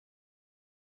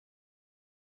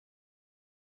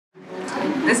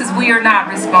This is we are not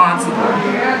responsible.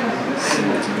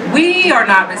 We are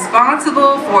not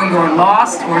responsible for your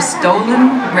lost or stolen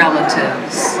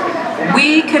relatives.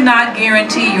 We cannot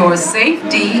guarantee your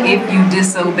safety if you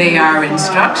disobey our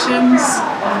instructions.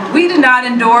 We do not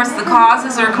endorse the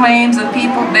causes or claims of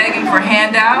people begging for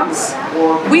handouts.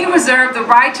 We reserve the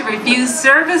right to refuse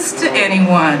service to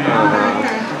anyone.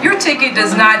 Your ticket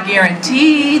does not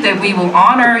guarantee that we will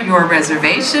honor your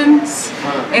reservations.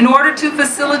 In order to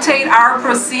facilitate our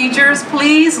procedures,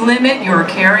 please limit your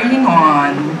carrying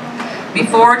on.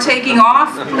 Before taking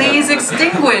off, please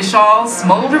extinguish all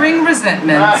smoldering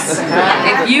resentments.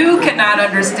 If you cannot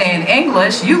understand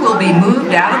English, you will be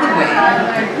moved out of the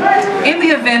way. In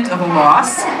the event of a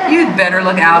loss, you'd better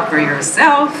look out for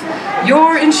yourself.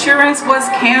 Your insurance was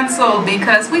canceled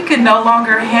because we can no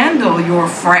longer handle your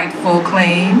frightful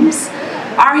claims.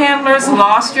 Our handlers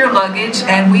lost your luggage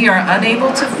and we are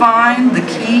unable to find the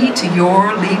key to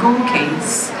your legal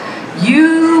case.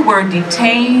 You were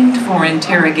detained for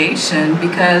interrogation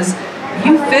because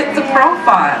you fit the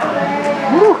profile.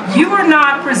 You are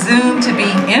not presumed to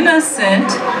be innocent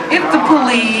if the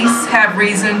police have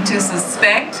reason to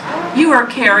suspect you are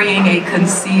carrying a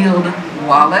concealed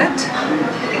wallet.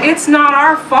 It's not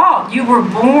our fault you were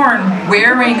born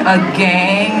wearing a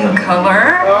gang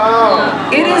color.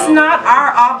 It is not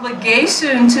our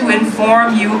obligation to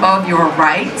inform you of your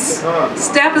rights.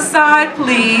 Step aside,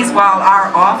 please, while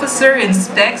our officer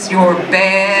inspects your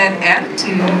bad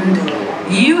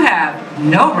attitude. You have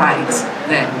no rights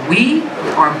that we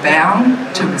are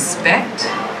bound to respect.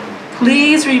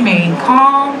 Please remain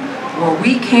calm, or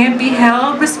we can't be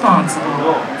held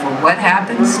responsible for what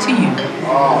happens to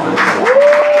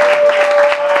you.